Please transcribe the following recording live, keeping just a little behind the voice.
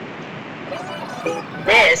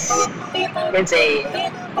This is a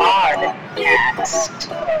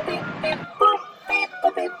podcast.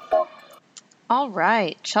 All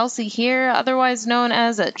right, Chelsea here, otherwise known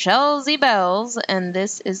as Chelsea Bells, and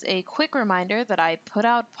this is a quick reminder that I put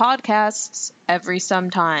out podcasts every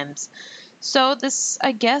sometimes. So this,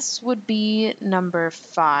 I guess, would be number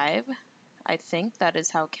 5. I think that is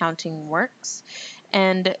how counting works.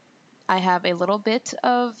 And I have a little bit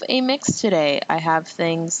of a mix today. I have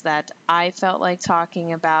things that I felt like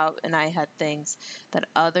talking about, and I had things that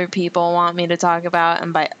other people want me to talk about.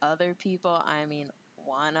 And by other people, I mean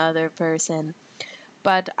one other person.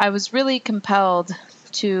 But I was really compelled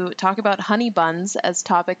to talk about honey buns as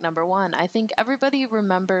topic number 1. I think everybody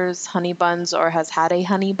remembers honey buns or has had a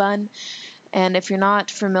honey bun. And if you're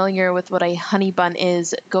not familiar with what a honey bun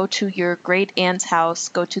is, go to your great aunt's house,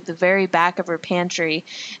 go to the very back of her pantry,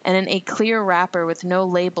 and in a clear wrapper with no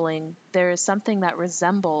labeling, there is something that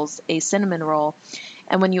resembles a cinnamon roll.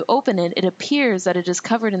 And when you open it, it appears that it is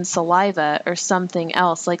covered in saliva or something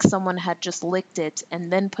else, like someone had just licked it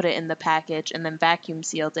and then put it in the package and then vacuum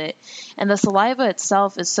sealed it. And the saliva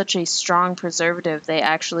itself is such a strong preservative, they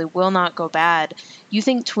actually will not go bad. You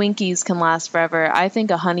think Twinkies can last forever. I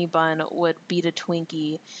think a honey bun would beat a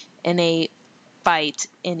Twinkie in a fight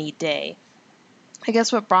any day. I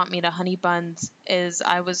guess what brought me to honey buns is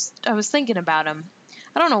I was thinking about them.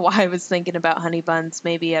 I don't know why I was thinking about honey buns.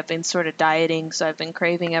 Maybe I've been sort of dieting, so I've been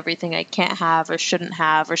craving everything I can't have or shouldn't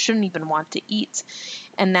even want to eat.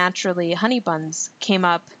 And naturally, honey buns came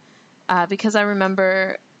up because I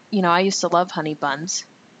remember, I used to love honey buns.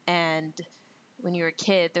 And when you're a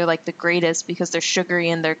kid, they're like the greatest because they're sugary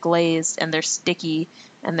and they're glazed and they're sticky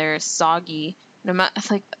and they're soggy. No matter,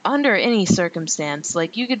 like, under any circumstance,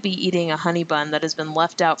 like, you could be eating a honey bun that has been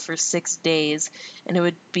left out for 6 days and it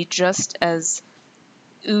would be just as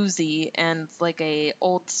oozy and like a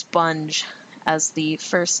old sponge as the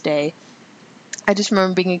first day. I just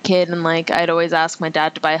remember being a kid and like I'd always ask my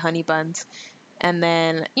dad to buy honey buns. And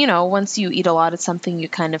then, once you eat a lot of something, you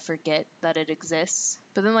kind of forget that it exists.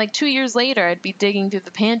 But then like 2 years later, I'd be digging through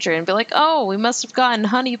the pantry and be like, oh, we must have gotten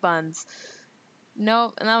honey buns.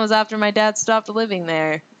 Nope, and that was after my dad stopped living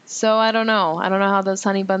there. So I don't know. I don't know how those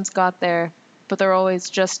honey buns got there, but they're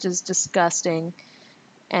always just as disgusting.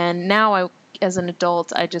 And now as an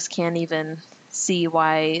adult, I just can't even see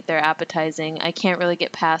why they're appetizing. I can't really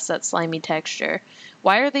get past that slimy texture.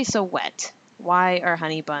 Why are they so wet? Why are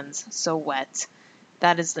honey buns so wet?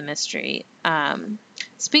 That is the mystery.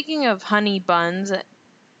 Speaking of honey buns,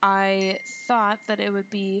 I thought that it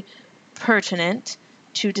would be pertinent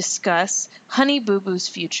to discuss Honey Boo Boo's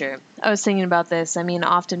future. I was thinking about this. I mean,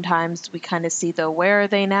 oftentimes we kind of see the where are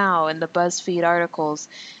they now in the BuzzFeed articles,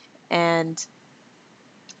 and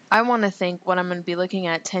I want to think what I'm going to be looking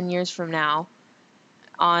at 10 years from now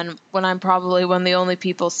on when I'm probably one of the only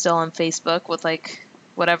people still on Facebook with like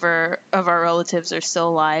whatever of our relatives are still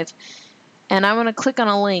alive. And I want to click on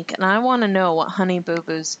a link and I want to know what Honey Boo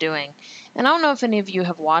Boo's doing. And I don't know if any of you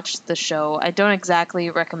have watched the show. I don't exactly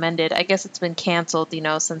recommend it. I guess it's been canceled,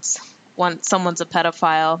 since someone's a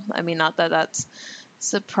pedophile. I mean, not that that's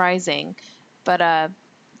surprising. But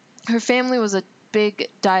her family was a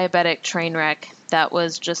big diabetic train wreck that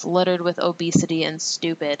was just littered with obesity and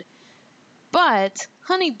stupid. But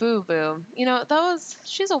Honey Boo Boo,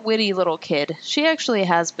 she's a witty little kid. She actually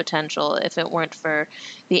has potential if it weren't for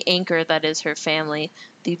the anchor that is her family,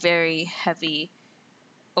 the very heavy,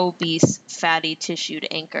 obese, fatty tissued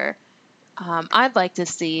anchor. I'd like to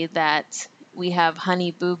see that we have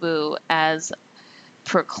Honey Boo Boo as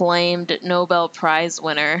proclaimed Nobel Prize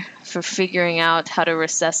winner for figuring out how to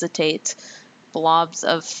resuscitate blobs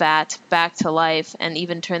of fat back to life and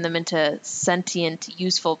even turn them into sentient,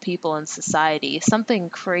 useful people in society. Something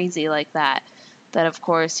crazy like that. That, of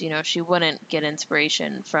course, she wouldn't get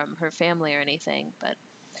inspiration from her family or anything. But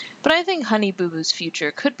I think Honey Boo Boo's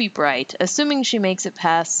future could be bright, assuming she makes it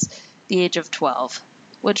past the age of 12.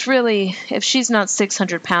 Which really, if she's not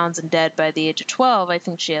 600 pounds and dead by the age of 12, I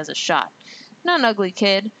think she has a shot. Not an ugly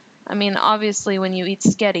kid. I mean, obviously, when you eat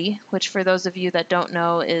sketty, which for those of you that don't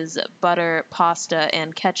know is butter, pasta,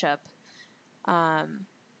 and ketchup, I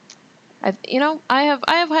have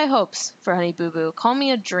high hopes for Honey Boo Boo. Call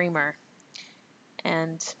me a dreamer,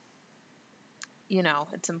 and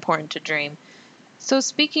it's important to dream. So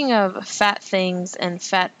speaking of fat things and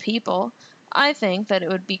fat people, I think that it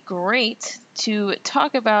would be great to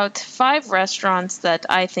talk about 5 restaurants that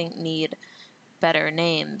I think need better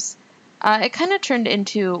names. It kind of turned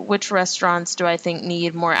into which restaurants do I think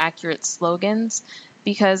need more accurate slogans,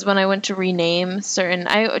 because when I went to rename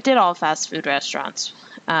I did all fast food restaurants.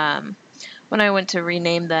 When I went to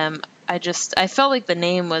rename them, I felt like the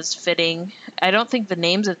name was fitting. I don't think the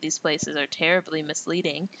names of these places are terribly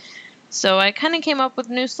misleading. So I kind of came up with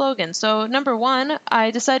a new slogan. So number one,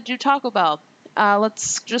 I decided to do Taco Bell.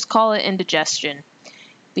 Let's just call it indigestion,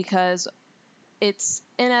 because it's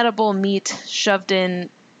inedible meat shoved in.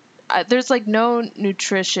 There's like no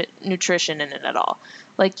nutrition in it at all.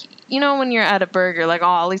 Like, when you're at a burger, like,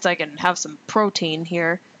 oh, at least I can have some protein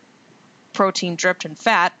here. Protein dripped in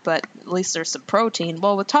fat, but at least there's some protein.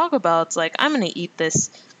 Well, with Taco Bell, it's like, I'm going to eat this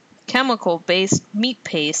chemical-based meat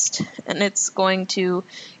paste, and it's going to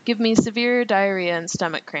give me severe diarrhea and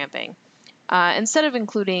stomach cramping. Instead of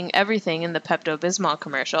including everything in the Pepto-Bismol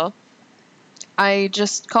commercial, I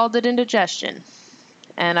just called it indigestion.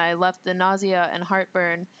 And I left the nausea and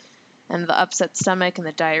heartburn and the upset stomach and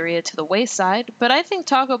the diarrhea to the wayside. But I think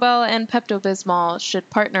Taco Bell and Pepto-Bismol should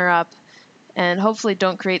partner up and hopefully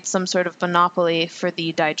don't create some sort of monopoly for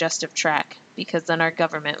the digestive tract, because then our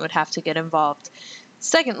government would have to get involved.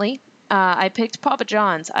 Secondly, I picked Papa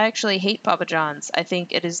John's. I actually hate Papa John's. I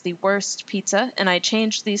think it is the worst pizza, and I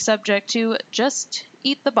changed the subject to just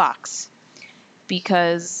eat the box.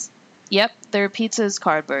 Because, yep, their pizza is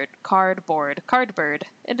cardboard.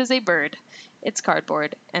 It is a bird. It's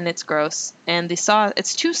cardboard, and it's gross. And the sauce,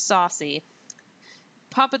 it's too saucy.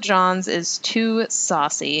 Papa John's is too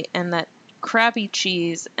saucy, and that crappy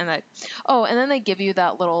cheese, and that, and then they give you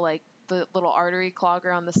that little, like, the little artery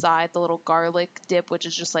clogger on the side, the little garlic dip, which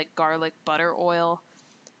is just like garlic butter oil.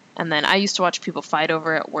 And then I used to watch people fight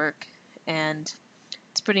over at work, and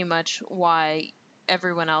it's pretty much why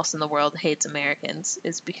everyone else in the world hates Americans,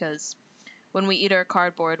 is because when we eat our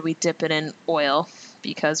cardboard, we dip it in oil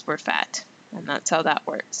because we're fat, and that's how that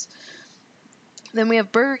works. Then we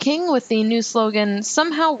have Burger King with the new slogan,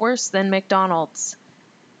 somehow worse than McDonald's.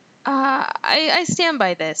 I stand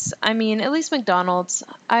by this. I mean, at least McDonald's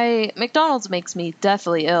makes me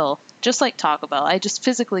deathly ill, just like Taco Bell. I just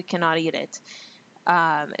physically cannot eat it.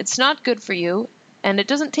 It's not good for you, and it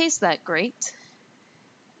doesn't taste that great.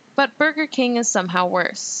 But Burger King is somehow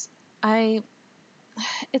worse. It's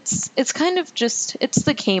kind of just, it's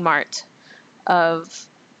the Kmart of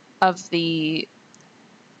the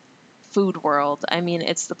food world. I mean,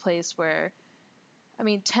 it's the place where,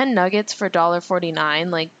 10 nuggets for $1.49,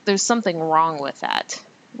 like, there's something wrong with that.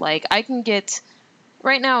 Like,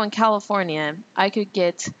 right now in California, I could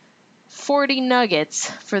get 40 nuggets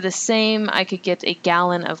for the same, I could get a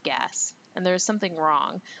gallon of gas. And there's something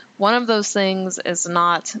wrong. One of those things is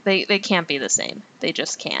not, they can't be the same. They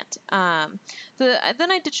just can't. Then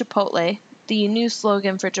I did Chipotle. The new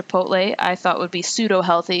slogan for Chipotle I thought would be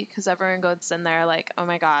pseudo-healthy, because everyone goes in there like, oh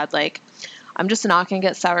my god, like, I'm just not going to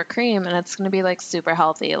get sour cream, and it's going to be, like, super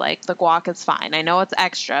healthy. Like, the guac is fine. I know it's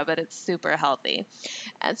extra, but it's super healthy.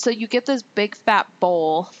 And so you get this big fat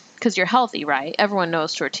bowl, because you're healthy, right? Everyone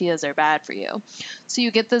knows tortillas are bad for you. So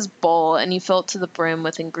you get this bowl, and you fill it to the brim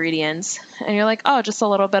with ingredients, and you're like, oh, just a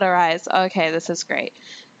little bit of rice. Okay, this is great.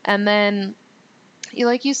 And then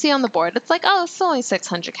you see on the board, it's like, oh, it's only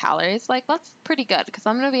 600 calories. Like, that's pretty good, because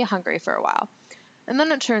I'm going to be hungry for a while. And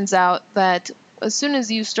then it turns out that as soon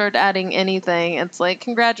as you start adding anything, it's like,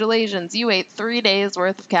 congratulations, you ate 3 days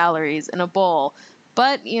worth of calories in a bowl.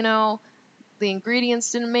 But, the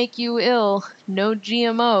ingredients didn't make you ill. No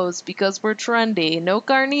GMOs, because we're trendy. No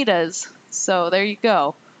carnitas. So there you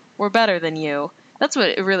go. We're better than you. That's what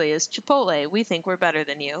it really is. Chipotle, we think we're better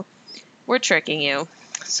than you. We're tricking you.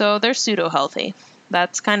 So they're pseudo-healthy.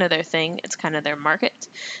 That's kind of their thing. It's kind of their market.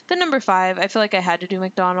 Then number 5, I feel like I had to do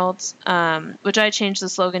McDonald's, which I changed the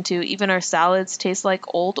slogan to, even our salads taste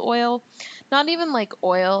like old oil. Not even like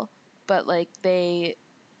oil, but like the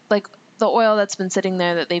oil that's been sitting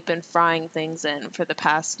there that they've been frying things in for the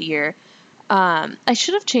past year. I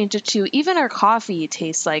should have changed it to, even our coffee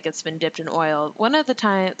tastes like it's been dipped in oil.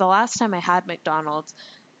 The last time I had McDonald's,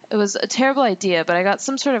 it was a terrible idea, but I got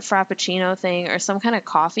some sort of frappuccino thing or some kind of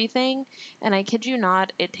coffee thing, and I kid you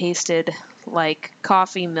not, it tasted like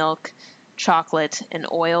coffee, milk, chocolate,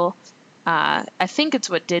 and oil. I think it's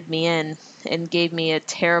what did me in and gave me a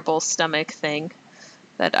terrible stomach thing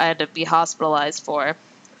that I had to be hospitalized for.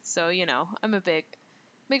 So, I'm a big...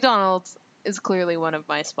 McDonald's is clearly one of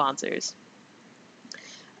my sponsors.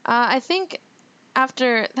 I think...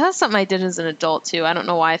 that's something I did as an adult too. I don't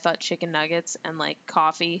know why I thought chicken nuggets and like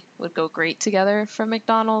coffee would go great together from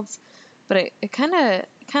McDonald's, but it kind of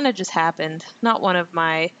just happened. Not one of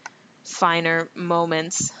my finer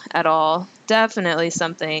moments at all. Definitely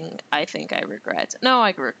something I think I regret. No,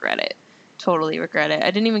 I regret it. Totally regret it. I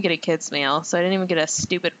didn't even get a kid's meal, so I didn't even get a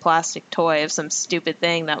stupid plastic toy of some stupid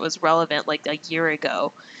thing that was relevant like a year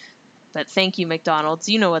ago. But thank you, McDonald's.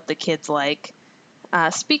 You know what the kids like.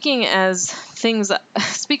 Speaking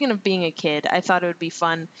of being a kid, I thought it would be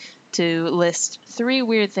fun to list 3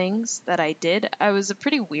 weird things that I did. I was a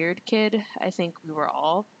pretty weird kid. I think we were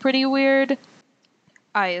all pretty weird.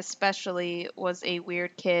 I especially was a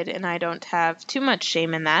weird kid, and I don't have too much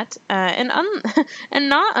shame in that. And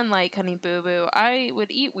not unlike Honey Boo Boo, I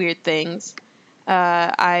would eat weird things.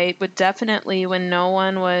 I would definitely, when no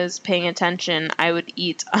one was paying attention, I would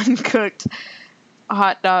eat uncooked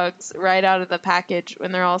hot dogs right out of the package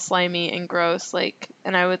when they're all slimy and gross.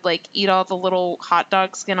 And I would eat all the little hot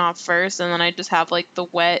dog skin off first, and then I'd just have the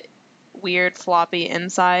wet, weird, floppy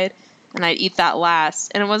inside, and I'd eat that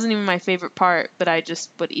last. And it wasn't even my favorite part, but I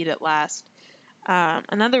just would eat it last.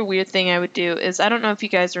 Another weird thing I would do is, I don't know if you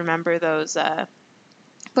guys remember those,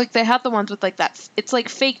 they had the ones with that, it's like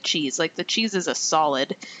fake cheese, the cheese is a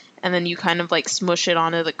solid, and then you kind of smush it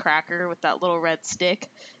onto the cracker with that little red stick.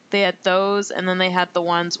 They had those, and then they had the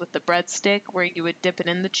ones with the breadstick where you would dip it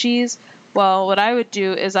in the cheese. Well, what I would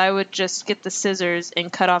do is I would just get the scissors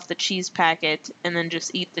and cut off the cheese packet, and then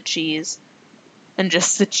just eat the cheese, and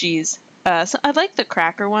just the cheese. So I like the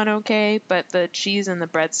cracker one okay, but the cheese and the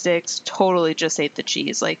breadsticks, totally just ate the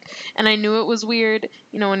cheese. And I knew it was weird.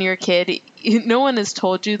 When you're a kid, no one has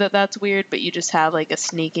told you that that's weird, but you just have a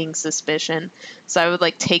sneaking suspicion. So I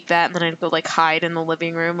would take that, and then I'd go hide in the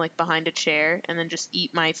living room behind a chair, and then just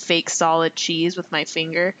eat my fake solid cheese with my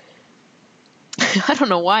finger. I don't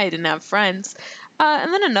know why I didn't have friends.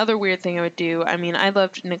 And then another weird thing I would do, I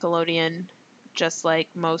loved Nickelodeon just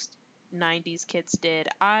like most 90s kids did.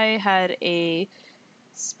 I had a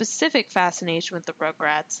specific fascination with the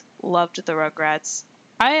Rugrats. Loved the Rugrats.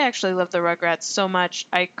 I actually loved the Rugrats so much,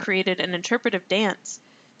 I created an interpretive dance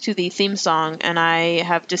to the theme song, and I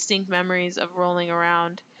have distinct memories of rolling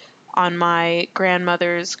around on my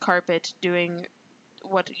grandmother's carpet doing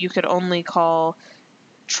what you could only call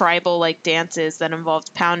tribal-like dances that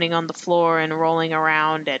involved pounding on the floor and rolling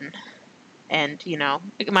around and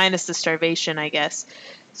minus the starvation, I guess.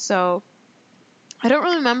 So I don't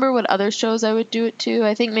really remember what other shows I would do it to.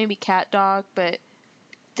 I think maybe Cat Dog, but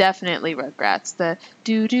definitely Rugrats. The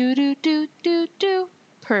do do do do do do.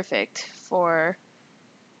 Perfect for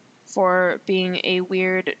being a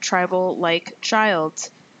weird tribal-like child.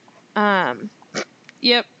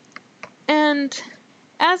 Yep. And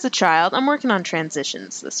as a child, I'm working on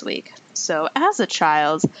transitions this week. So as a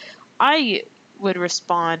child, I would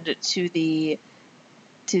respond to the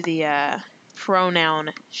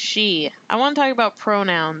pronoun she. I want to talk about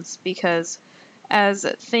pronouns because as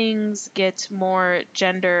things get more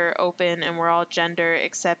gender open and we're all gender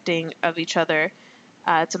accepting of each other,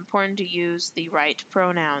 it's important to use the right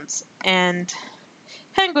pronouns. And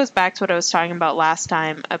kind of goes back to what I was talking about last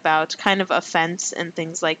time about kind of offense and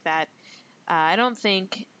things like that. I don't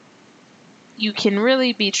think you can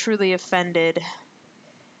really be truly offended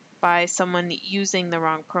by someone using the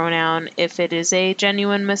wrong pronoun if it is a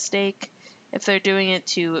genuine mistake. If they're doing it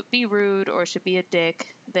to be rude or to be a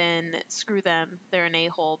dick, then screw them. They're an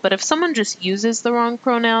a-hole. But if someone just uses the wrong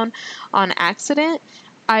pronoun on accident,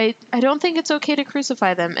 I don't think it's okay to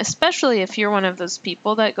crucify them, especially if you're one of those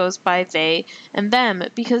people that goes by they and them,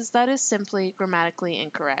 because that is simply grammatically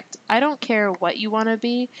incorrect. I don't care what you want to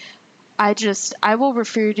be. I will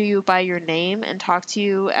refer to you by your name and talk to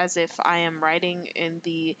you as if I am writing in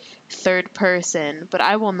the third person, but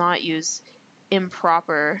I will not use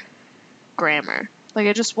improper grammar.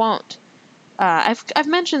 I just won't. I've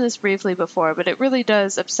mentioned this briefly before, but it really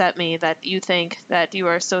does upset me that you think that you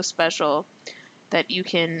are so special that you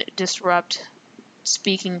can disrupt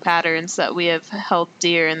speaking patterns that we have held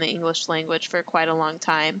dear in the English language for quite a long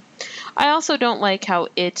time. I also don't like how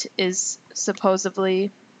it is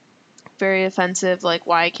supposedly very offensive.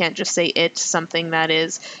 Why I can't just say it, something that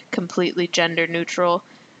is completely gender neutral,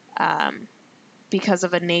 because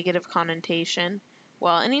of a negative connotation.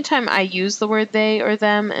 Well, anytime I use the word they or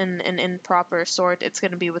them in an improper sort, it's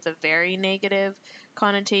going to be with a very negative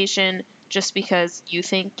connotation just because you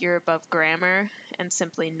think you're above grammar, and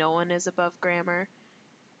simply no one is above grammar.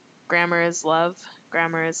 Grammar is love.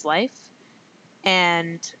 Grammar is life.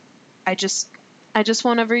 And I just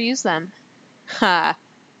won't ever use them. Ha.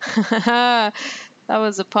 That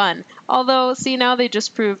was a pun. Although, see, now they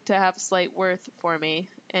just proved to have slight worth for me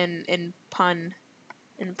in pun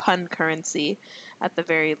currency, at the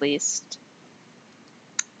very least.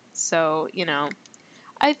 So,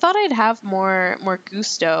 I thought I'd have more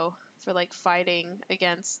gusto for fighting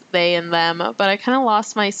against they and them, but I kind of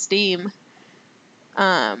lost my steam.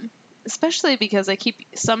 Especially because I keep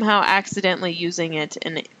somehow accidentally using it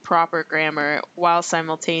in proper grammar while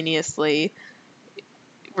simultaneously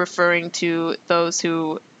referring to those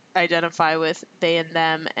who identify with they and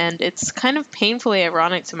them, and it's kind of painfully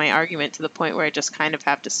ironic to my argument to the point where I just kind of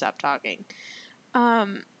have to stop talking.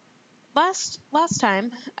 Last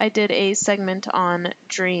time I did a segment on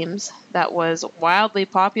dreams that was wildly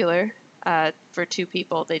popular for two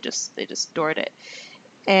people. They just adored it.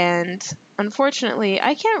 And unfortunately,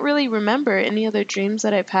 I can't really remember any other dreams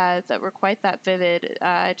that I've had that were quite that vivid.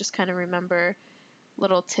 I just kind of remember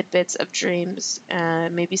little tidbits of dreams,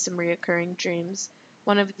 maybe some reoccurring dreams.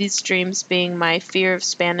 One of these dreams being my fear of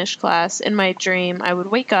Spanish class. In my dream, I would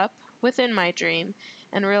wake up within my dream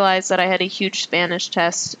and realize that I had a huge Spanish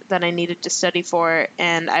test that I needed to study for,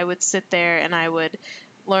 and I would sit there and I would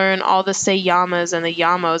learn all the se llamas and the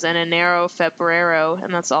llamos and enero, febrero,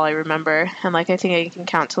 and that's all I remember. And I think I can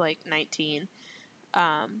count to 19.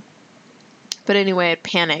 But anyway, I'd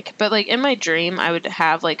panic. But in my dream, I would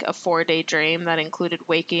have a 4-day dream that included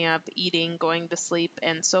waking up, eating, going to sleep,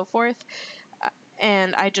 and so forth.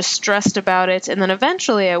 And I just stressed about it. And then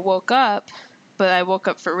eventually I woke up, but I woke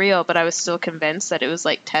up for real, but I was still convinced that it was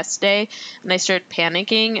test day. And I started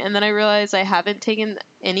panicking. And then I realized I haven't taken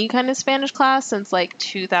any kind of Spanish class since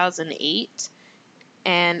 2008.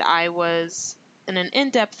 And I was in an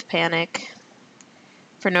in-depth panic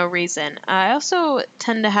for no reason. I also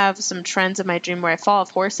tend to have some trends in my dream where I fall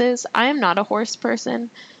off horses. I am not a horse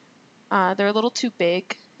person. They're a little too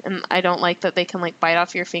big, and I don't like that they can bite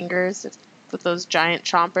off your fingers with those giant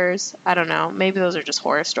chompers. I don't know. Maybe those are just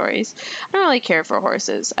horror stories. I don't really care for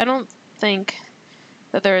horses. I don't think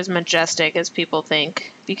that they're as majestic as people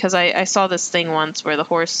think, because I saw this thing once where the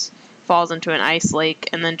horse falls into an ice lake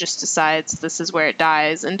and then just decides this is where it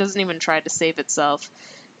dies and doesn't even try to save itself.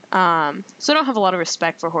 So I don't have a lot of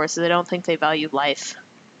respect for horses. I don't think they value life.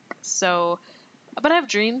 But I have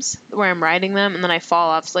dreams where I'm riding them and then I fall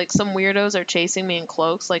off. So, some weirdos are chasing me in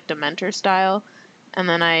cloaks, Dementor style. And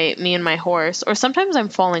then me and my horse, or sometimes I'm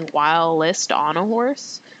falling while list on a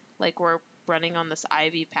horse. We're running on this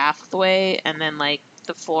ivy pathway and then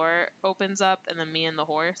the floor opens up and then me and the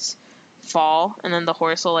horse fall. And then the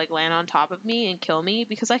horse will land on top of me and kill me,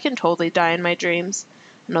 because I can totally die in my dreams.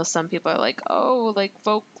 I know some people are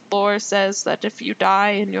folklore says that if you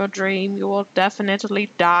die in your dream, you will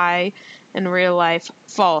definitely die in real life.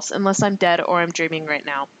 False, unless I'm dead or I'm dreaming right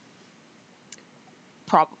now.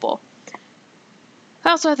 Probable.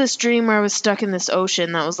 I also had this dream where I was stuck in this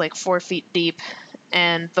ocean that was 4 feet deep,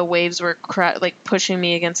 and the waves were pushing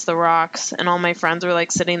me against the rocks, and all my friends were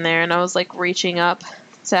sitting there, and I was reaching up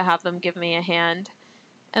to have them give me a hand.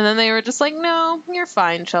 And then they were just no, you're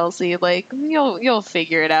fine, Chelsea. You'll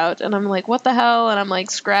figure it out. And I'm what the hell? And I'm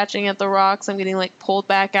scratching at the rocks. I'm getting pulled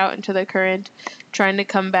back out into the current, trying to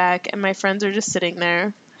come back. And my friends are just sitting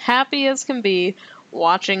there, happy as can be,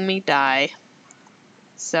 watching me die.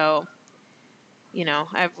 So, I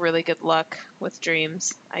have really good luck with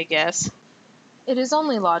dreams, I guess. It is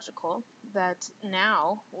only logical that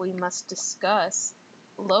now we must discuss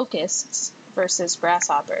locusts versus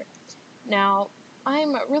grasshopper. Now,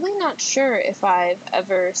 I'm really not sure if I've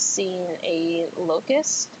ever seen a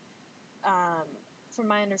locust. From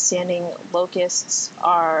my understanding, locusts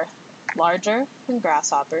are larger than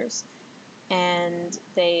grasshoppers, and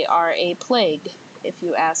they are a plague, if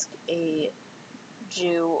you ask a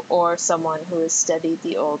Jew or someone who has studied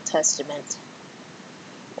the Old Testament,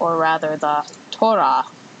 or rather the Torah.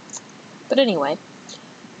 But anyway,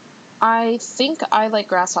 I think I like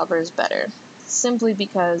grasshoppers better, simply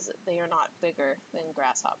because they are not bigger than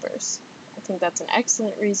grasshoppers. I think that's an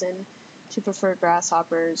excellent reason to prefer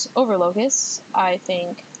grasshoppers over locusts. I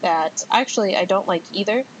think that, actually, I don't like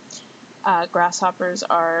either. Grasshoppers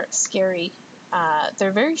are scary.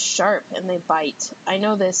 They're very sharp and they bite. I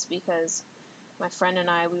know this because my friend and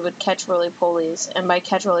I, we would catch roly-polies, and by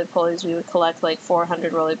catch roly-polies, we would collect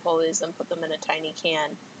 400 roly-polies and put them in a tiny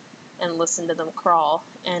can and listen to them crawl,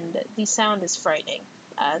 and the sound is frightening.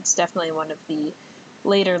 It's definitely one of the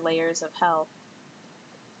later layers of hell.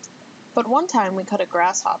 But one time we caught a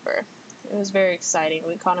grasshopper. It was very exciting.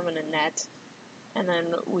 We caught him in a net, and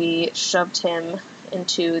then we shoved him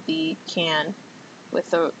into the can with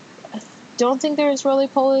the... I don't think there's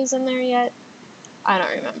roly-polies in there yet. I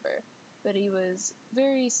don't remember. But he was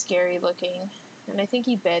very scary looking, and I think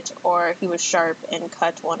he bit, or he was sharp and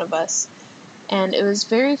cut one of us. And it was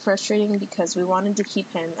very frustrating because we wanted to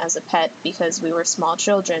keep him as a pet because we were small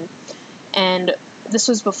children. And this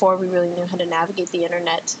was before we really knew how to navigate the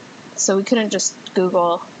internet. So we couldn't just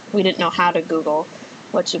Google. We didn't know how to Google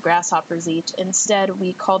what do grasshoppers eat. Instead,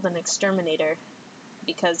 we called an exterminator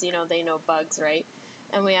because, they know bugs, right?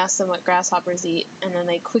 And we asked them what grasshoppers eat, and then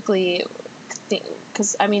they quickly...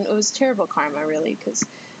 Because, it was terrible karma, really, because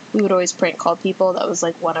we would always prank call people. That was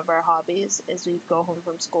like one of our hobbies, is we'd go home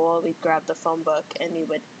from school, we'd grab the phone book, and we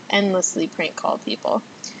would endlessly prank call people.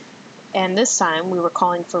 And this time we were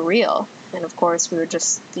calling for real. And of course we were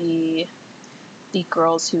just the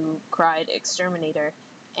girls who cried exterminator.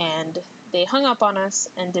 And they hung up on us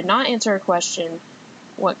and did not answer a question.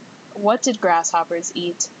 What did grasshoppers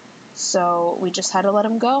eat? So we just had to let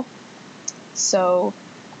them go. So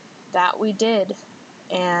that we did.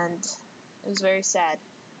 And it was very sad.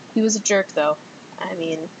 He was a jerk, though. I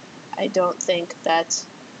mean, I don't think that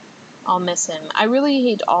I'll miss him. I really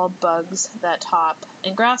hate all bugs that hop.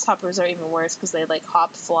 And grasshoppers are even worse because they, like,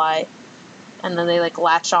 hop fly. And then they, like,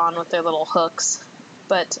 latch on with their little hooks.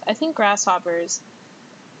 But I think grasshoppers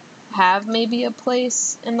have maybe a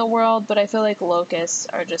place in the world, but I feel like locusts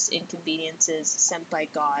are just inconveniences sent by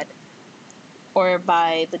God. Or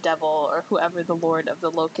by the devil, or whoever the lord of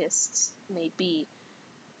the locusts may be.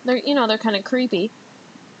 They're kind of creepy.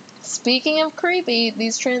 Speaking of creepy,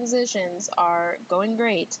 these transitions are going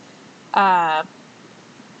great. Thought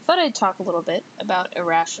I'd talk a little bit about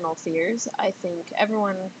irrational fears. I think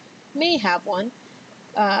everyone may have one.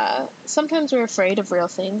 Sometimes we're afraid of real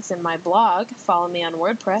things. In my blog, follow me on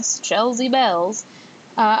WordPress, Chelsea Bells,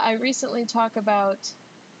 I recently talk about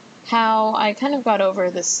how I kind of got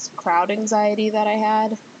over this crowd anxiety that I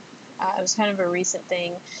had. It was kind of a recent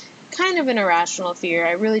thing. Kind of an irrational fear.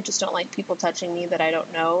 I really just don't like people touching me that I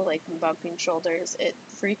don't know, like bumping shoulders. It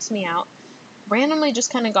freaks me out. Randomly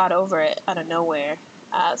just kind of got over it out of nowhere.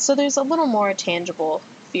 So there's a little more tangible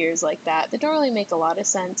fears like that. They don't really make a lot of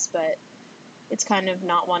sense, but it's kind of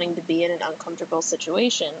not wanting to be in an uncomfortable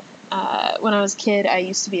situation. When I was a kid, I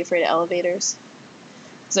used to be afraid of elevators.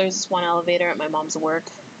 So there's this one elevator at my mom's work,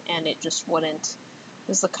 and it just wouldn't. It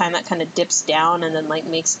was the kind that kind of dips down and then like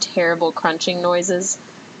makes terrible crunching noises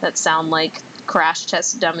that sound like crash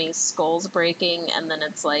test dummies' skulls breaking, and then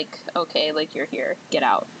it's like, okay, like you're here, get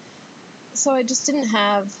out. So I just didn't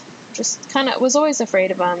have, just kind of was always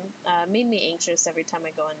afraid of them. Made me anxious every time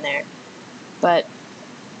I go in there. But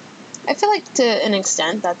I feel like to an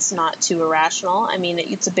extent that's not too irrational. I mean,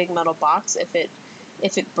 it's a big metal box. If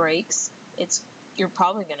it breaks, you're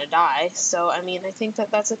probably going to die. So, I mean, I think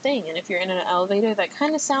that's a thing. And if you're in an elevator that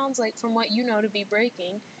kind of sounds like, from what you know, to be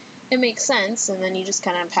breaking, it makes sense. And then you just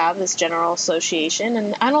kind of have this general association.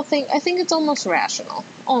 And I think it's almost rational.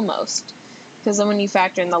 Almost. Because then when you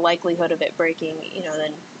factor in the likelihood of it breaking,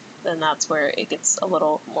 then that's where it gets a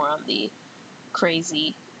little more on the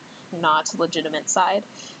crazy, not legitimate side.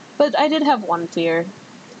 But I did have one fear,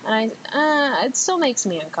 and it still makes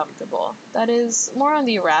me uncomfortable. That is more on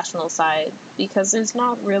the irrational side, because there's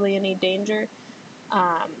not really any danger.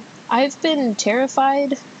 I've been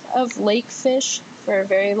terrified of lake fish for a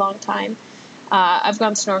very long time. I've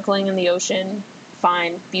gone snorkeling in the ocean,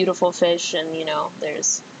 fine, beautiful fish, and,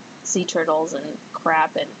 there's sea turtles and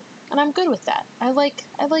crap, and I'm good with that. I like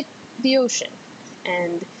the ocean,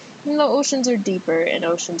 and even though oceans are deeper and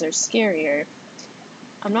oceans are scarier,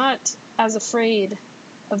 I'm not as afraid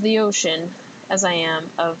of the ocean as I am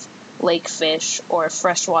of lake fish, or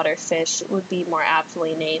freshwater fish would be more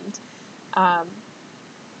aptly named. I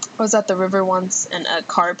was at the river once, and a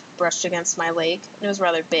carp brushed against my leg, and it was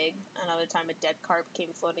rather big. Another time a dead carp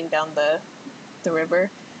came floating down the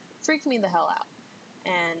river. Freaked me the hell out.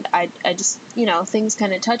 And I just, things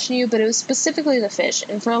kind of touching you, but it was specifically the fish.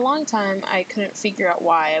 And for a long time, I couldn't figure out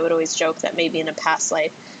why. I would always joke that maybe in a past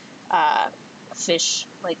life, a fish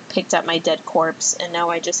picked up my dead corpse, and now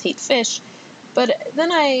I just hate fish. But then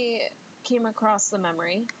I came across the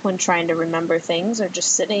memory when trying to remember things, or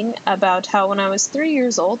just sitting, about how when I was 3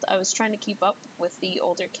 years old, I was trying to keep up with the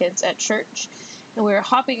older kids at church, and we were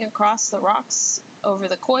hopping across the rocks over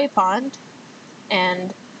the koi pond,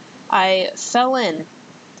 and I fell into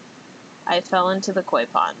the koi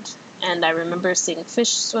pond, and I remember seeing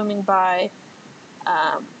fish swimming by.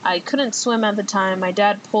 I couldn't swim at the time. My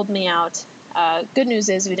dad pulled me out. Good news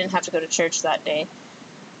is we didn't have to go to church that day.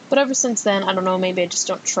 But ever since then, I don't know, maybe I just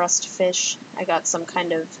don't trust fish. I got some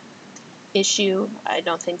kind of issue. I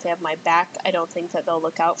don't think they have my back. I don't think that they'll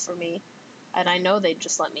look out for me. And I know they'd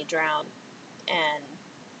just let me drown. And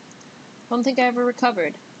I don't think I ever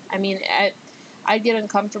recovered. I mean, I'd get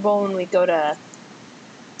uncomfortable when we go to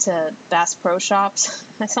Bass Pro Shops.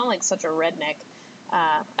 I sound like such a redneck.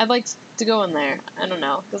 I'd like to go in there. I don't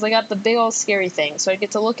know, because I got the big old scary thing, so I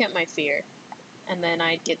get to look at my fear, and then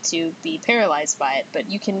I get to be paralyzed by it. But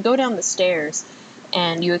you can go down the stairs,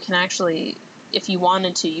 and you can actually, if you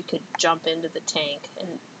wanted to, you could jump into the tank,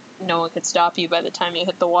 and no one could stop you by the time you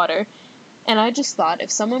hit the water. And I just thought,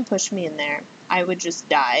 if someone pushed me in there, I would just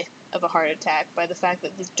die of a heart attack by the fact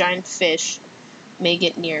that this giant fish may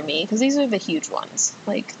get near me, because these are the huge ones.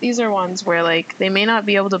 Like, these are ones where, like, they may not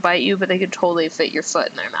be able to bite you, but they could totally fit your foot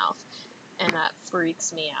in their mouth, and that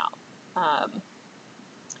freaks me out.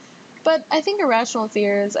 But I think irrational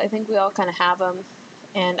fears, I think we all kind of have them,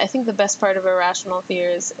 and I think the best part of irrational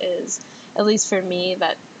fears is, at least for me,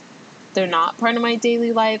 that they're not part of my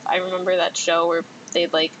daily life. I remember that show where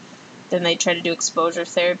they'd, like, then they try to do exposure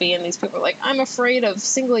therapy, and these people are like, I'm afraid of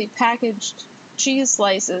singly packaged cheese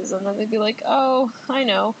slices, and then they'd be like, oh, I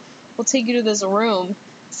know, we'll take you to this room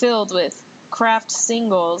filled with Kraft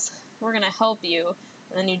singles, we're gonna help you,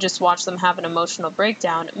 and then you just watch them have an emotional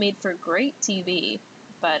breakdown. It made for great TV,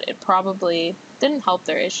 but it probably didn't help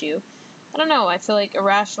their issue. I don't know, I feel like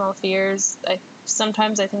irrational fears,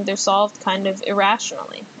 sometimes I think they're solved kind of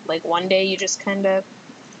irrationally. Like, one day you just kind of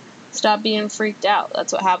stop being freaked out.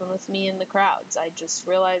 That's what happened with me in the crowds. I just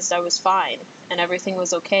realized I was fine and everything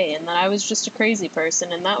was okay, and that I was just a crazy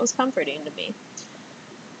person, and that was comforting to me.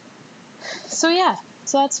 So yeah,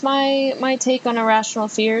 so that's my take on irrational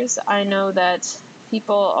fears. I know that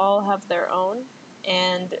people all have their own,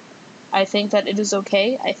 and I think that it is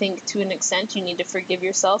okay. I think to an extent you need to forgive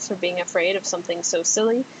yourself for being afraid of something so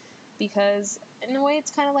silly, because in a way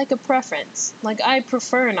it's kind of like a preference. Like, I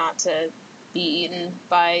prefer not to be eaten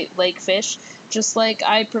by lake fish, just like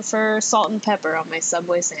I prefer salt and pepper on my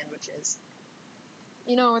Subway sandwiches.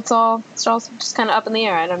 You know, it's all just kind of up in the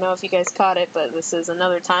air. I don't know if you guys caught it, but this is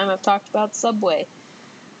another time I've talked about Subway.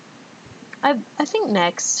 I think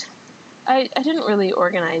next, I didn't really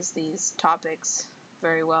organize these topics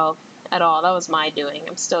very well at all. That was my doing.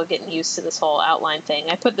 I'm still getting used to this whole outline thing.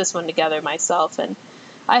 I put this one together myself, and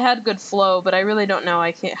I had good flow, but I really don't know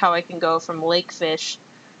how I can go from lake fish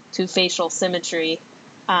to facial symmetry.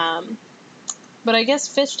 But I guess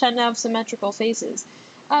fish tend to have symmetrical faces.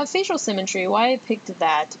 Facial symmetry, why I picked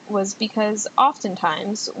that was because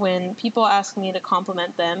oftentimes when people ask me to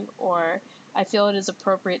compliment them, or I feel it is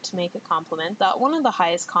appropriate to make a compliment, that one of the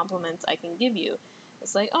highest compliments I can give you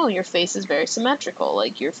is like, oh, your face is very symmetrical.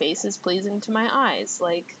 Like, your face is pleasing to my eyes.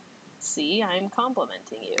 Like, see, I'm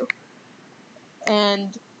complimenting you.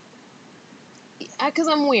 And because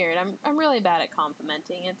I'm weird, I'm really bad at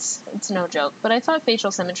complimenting. It's no joke. But I thought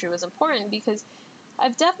facial symmetry was important because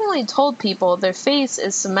I've definitely told people their face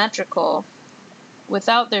is symmetrical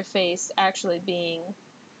without their face actually being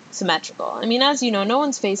symmetrical. I mean, as you know, no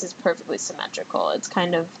one's face is perfectly symmetrical. It's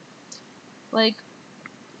kind of like,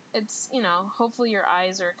 it's, you know, hopefully your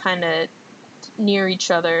eyes are kind of near each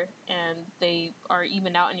other and they are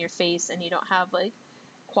evened out in your face and you don't have, like,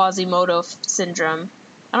 Quasimodo syndrome.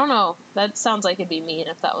 I don't know. That sounds like it'd be mean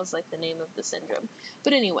if that was, like, the name of the syndrome.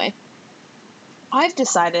 But anyway, I've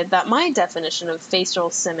decided that my definition of facial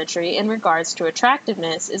symmetry in regards to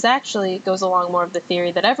attractiveness is actually goes along more of the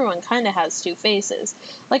theory that everyone kind of has two faces.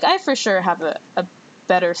 Like, I for sure have a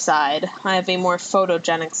better side. I have a more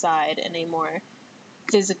photogenic side and a more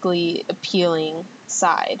physically appealing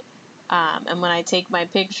side. And when I take my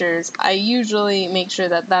pictures, I usually make sure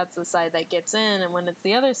that that's the side that gets in, and when it's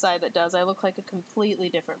the other side that does, I look like a completely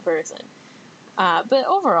different person. But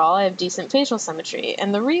overall, I have decent facial symmetry,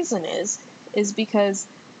 and the reason is because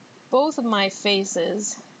both of my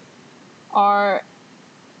faces are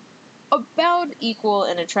about equal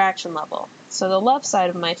in attraction level. So the left side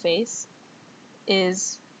of my face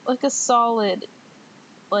is like a solid,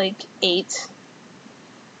 like, 8.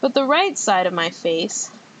 But the right side of my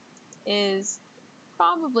face is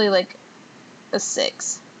probably like a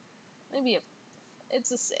 6.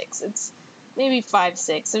 It's a 6. It's maybe 5,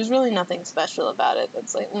 6. There's really nothing special about it.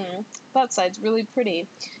 It's like, that side's really pretty.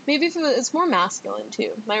 Maybe it's more masculine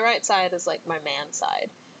too. My right side is like my man side.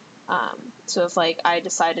 So if, like, I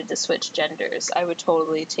decided to switch genders, I would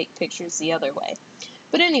totally take pictures the other way.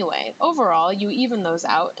 But anyway, overall, you even those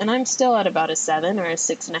out, and I'm still at about a 7 or a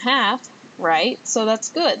 6.5, right? So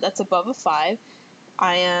that's good. That's above a 5.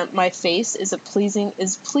 My face is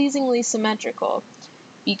pleasingly symmetrical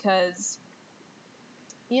because,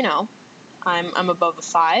 you know, I'm above a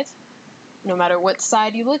 5. No matter what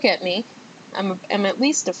side you look at me, I'm at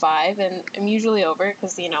least a 5, and I'm usually over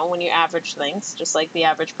because, you know, when you average things, just like the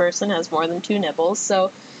average person has more than 2 nipples,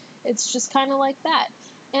 so it's just kind of like that.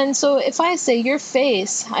 And so if I say your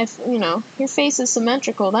face is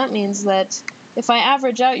symmetrical, that means that if I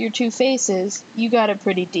average out your two faces, you got a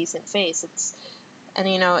pretty decent face. And,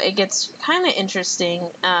 you know, it gets kind of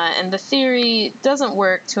interesting, and the theory doesn't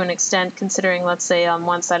work to an extent, considering, let's say, on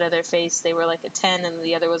one side of their face they were like a 10 and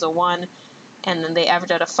the other was a 1, and then they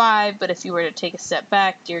average out a 5, but if you were to take a step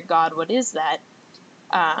back, dear God, what is that?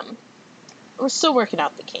 We're still working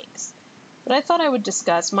out the kinks. But I thought I would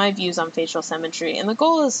discuss my views on facial symmetry, and the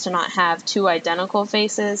goal is to not have two identical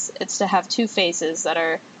faces, it's to have two faces that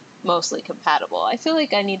are mostly compatible. I feel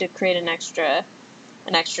like I need to create an extra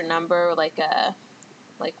number, like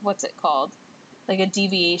what's it called? Like a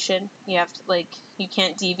deviation. You have to, like, you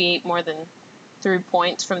can't deviate more than 3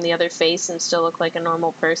 points from the other face and still look like a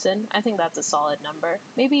normal person. I think that's a solid number.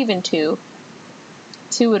 Maybe even 2.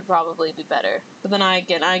 2 would probably be better. But then I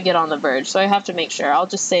get on the verge, so I have to make sure. I'll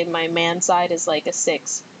just say my man side is like a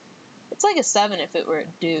 6. It's like a 7 if it were a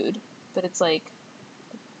dude, but it's like,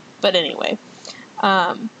 but anyway.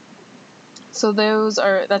 So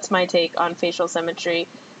that's my take on facial symmetry.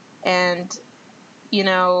 And, you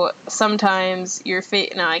know, sometimes your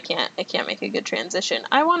face, no, I can't make a good transition.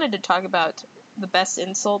 I wanted to talk about the best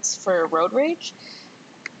insults for road rage.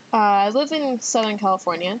 I live in Southern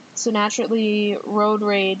California, so naturally road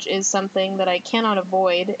rage is something that I cannot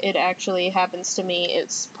avoid. It actually happens to me.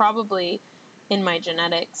 It's probably in my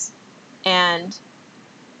genetics. And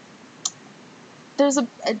there's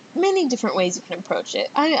many different ways you can approach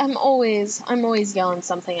it. I'm always yelling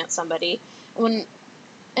something at somebody.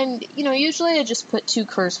 And, you know, usually I just put 2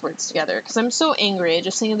 curse words together because I'm so angry. I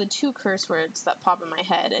just think of the 2 curse words that pop in my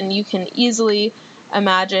head, and you can easily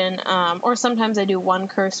imagine, or sometimes I do 1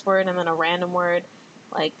 curse word and then a random word,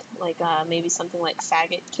 like maybe something like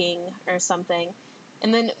faggot king or something.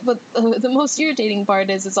 And then, but the most irritating part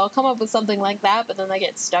is I'll come up with something like that, but then I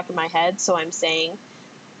get stuck in my head, so I'm saying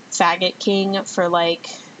faggot king for like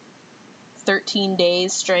 13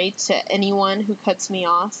 days straight to anyone who cuts me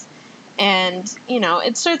off. And, you know,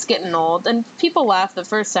 it starts getting old, and people laugh the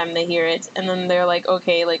first time they hear it, and then they're like,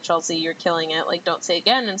 okay, like, Chelsea, you're killing it, like, don't say it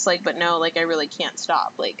again. And it's like, but no, like, I really can't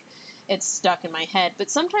stop, like, it's stuck in my head.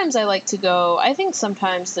 But sometimes I like to go, I think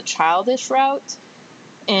sometimes the childish route,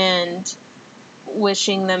 and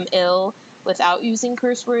wishing them ill without using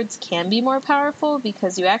curse words can be more powerful,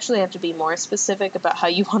 because you actually have to be more specific about how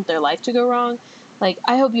you want their life to go wrong. Like,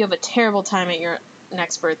 I hope you have a terrible time at your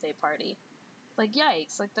next birthday party. Like,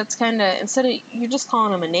 yikes, like, that's kind of, instead of, you're just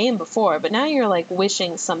calling them a name before, but now you're, like,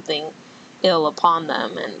 wishing something ill upon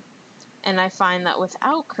them, and I find that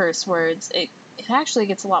without curse words, it actually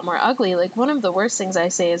gets a lot more ugly. Like, one of the worst things I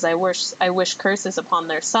say is I wish curses upon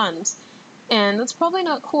their sons, and that's probably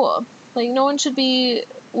not cool. Like, no one should be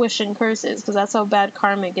wishing curses, because that's how bad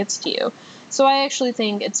karma gets to you. So I actually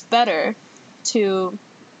think it's better to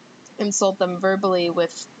insult them verbally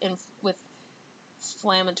with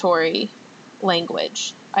inflammatory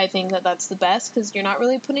language. I think that that's the best, because you're not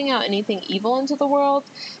really putting out anything evil into the world.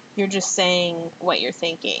 You're just saying what you're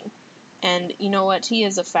thinking. And you know what? He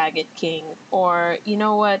is a faggot king. Or, you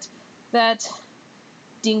know what? That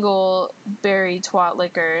dingleberry twat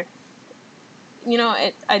liquor. You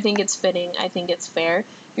know, I think it's fitting. I think it's fair.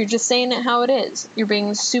 You're just saying it how it is. You're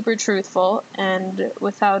being super truthful and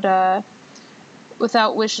without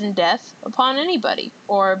wishing death upon anybody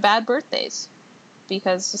or bad birthdays.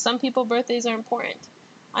 Because to some people, birthdays are important.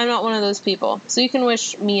 I'm not one of those people. So you can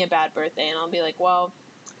wish me a bad birthday, and I'll be like, well,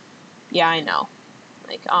 yeah, I know.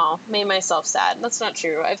 Like, oh, made myself sad. That's not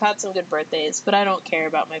true. I've had some good birthdays, but I don't care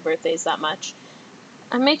about my birthdays that much.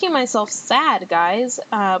 I'm making myself sad, guys.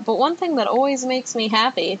 But one thing that always makes me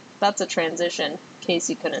happy, that's a transition, in case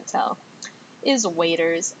you couldn't tell, is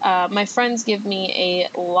waiters. My friends give me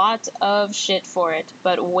a lot of shit for it,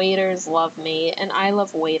 but waiters love me, and I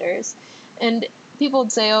love waiters. And people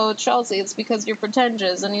would say, oh, Chelsea, it's because you're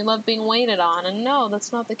pretentious and you love being waited on. And no,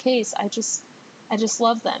 that's not the case. I just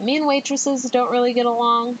love them. Me and waitresses don't really get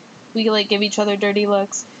along. We, like, give each other dirty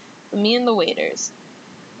looks. But me and the waiters,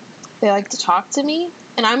 they like to talk to me,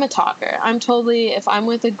 and I'm a talker. If I'm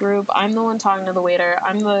with a group, I'm the one talking to the waiter.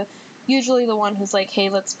 I'm usually the one who's like,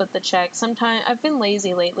 hey, let's split the check. Sometimes, I've been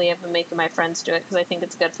lazy lately. I've been making my friends do it because I think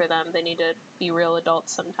it's good for them. They need to be real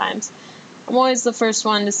adults sometimes. I'm always the first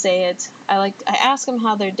one to say it. I ask them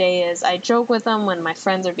how their day is. I joke with them when my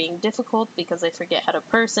friends are being difficult because they forget how to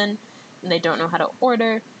person and they don't know how to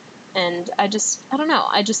order. And I don't know.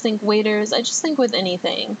 I just think waiters, I just think with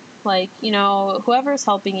anything. Like, you know, whoever's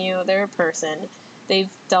helping you, they're a person.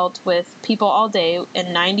 They've dealt with people all day,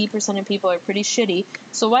 and 90% of people are pretty shitty.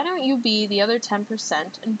 So why don't you be the other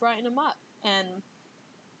 10% and brighten them up? And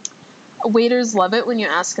waiters love it when you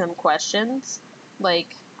ask them questions.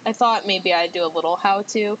 Like, I thought maybe I'd do a little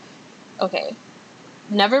how-to. Okay,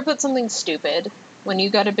 never put something stupid. When you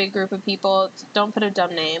got a big group of people, don't put a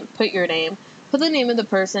dumb name. Put your name. Put the name of the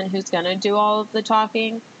person who's gonna do all of the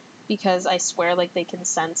talking, because I swear, like, they can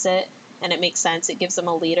sense it, and it makes sense. It gives them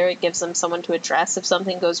a leader. It gives them someone to address if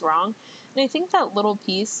something goes wrong. And I think that little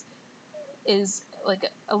piece is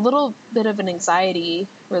like a little bit of an anxiety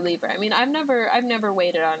reliever. I mean, I've never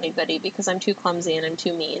waited on anybody because I'm too clumsy and I'm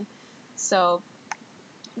too mean. So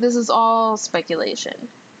this is all speculation.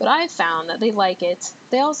 But I've found that they like it.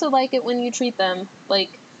 They also like it when you treat them like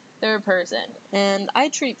they're a person. And I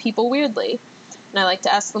treat people weirdly. And I like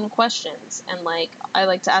to ask them questions. And I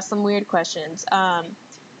like to ask them weird questions.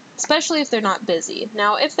 Especially if they're not busy.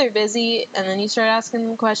 Now, if they're busy and then you start asking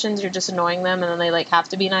them questions, you're just annoying them, and then they have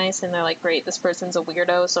to be nice, and they're like, great, this person's a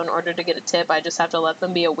weirdo, so in order to get a tip, I just have to let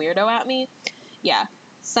them be a weirdo at me. Yeah,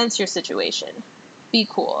 sense your situation. Be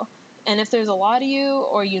cool. And if there's a lot of you,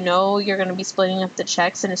 or you're going to be splitting up the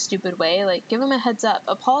checks in a stupid way, give them a heads up.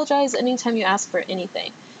 Apologize anytime you ask for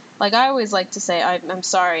anything. I always like to say, I'm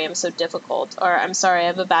sorry, I'm so difficult, or I'm sorry, I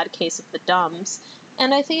have a bad case of the dumbs.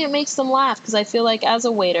 And I think it makes them laugh, because I feel like as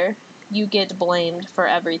a waiter, you get blamed for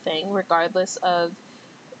everything, regardless of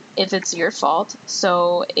if it's your fault.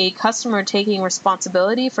 So a customer taking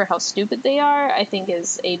responsibility for how stupid they are, I think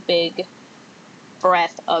is a big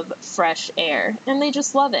breath of fresh air. And they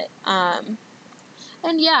just love it. And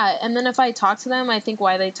yeah, and then if I talk to them, I think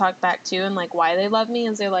why they talk back too, and why they love me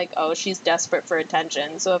is they're like, oh, she's desperate for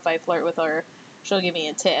attention. So if I flirt with her, she'll give me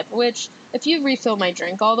a tip, which if you refill my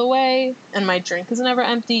drink all the way and my drink is never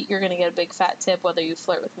empty, you're going to get a big fat tip whether you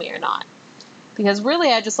flirt with me or not. Because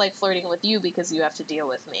really, I just like flirting with you because you have to deal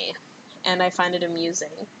with me. And I find it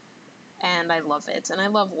amusing. And I love it. And I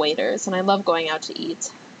love waiters. And I love going out to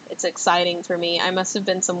eat. It's exciting for me. I must have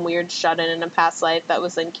been some weird shut-in in a past life that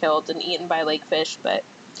was then killed and eaten by lake fish. But,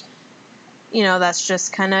 that's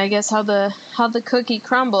just kind of, I guess, how the cookie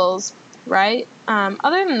crumbles, right?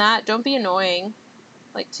 Other than that, don't be annoying,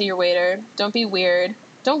 to your waiter. Don't be weird.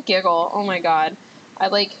 Don't giggle. Oh, my God.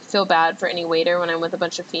 I, feel bad for any waiter when I'm with a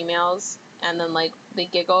bunch of females. And then, they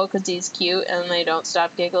giggle because he's cute and they don't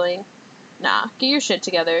stop giggling. Nah, get your shit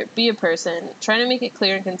together. Be a person. Try to make it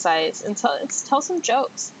clear and concise. And tell some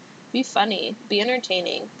jokes. Be funny. Be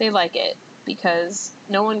entertaining. They like it because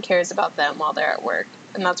no one cares about them while they're at work.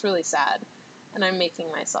 And that's really sad. And I'm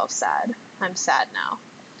making myself sad. I'm sad now.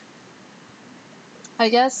 I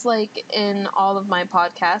guess, in all of my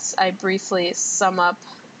podcasts, I briefly sum up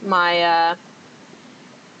my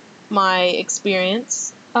my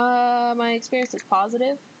experience. My experience is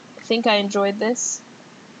positive. I think I enjoyed this.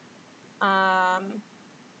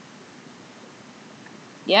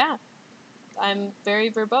 Yeah, I'm very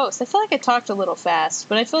verbose. I feel like I talked a little fast,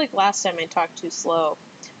 but I feel like last time I talked too slow.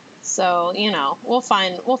 So, we'll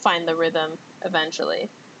find the rhythm eventually.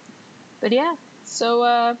 But yeah,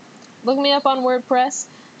 so look me up on WordPress,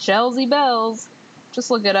 Chelsea Bells. Just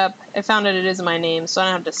look it up. I found it is my name, so I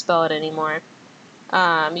don't have to spell it anymore.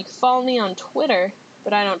 You can follow me on Twitter,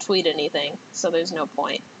 but I don't tweet anything, so there's no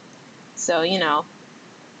point. So,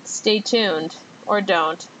 stay tuned, or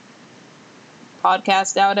don't.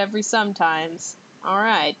 Podcast out every sometimes.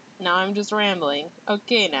 Alright, now I'm just rambling.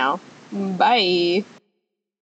 Okay now. Bye.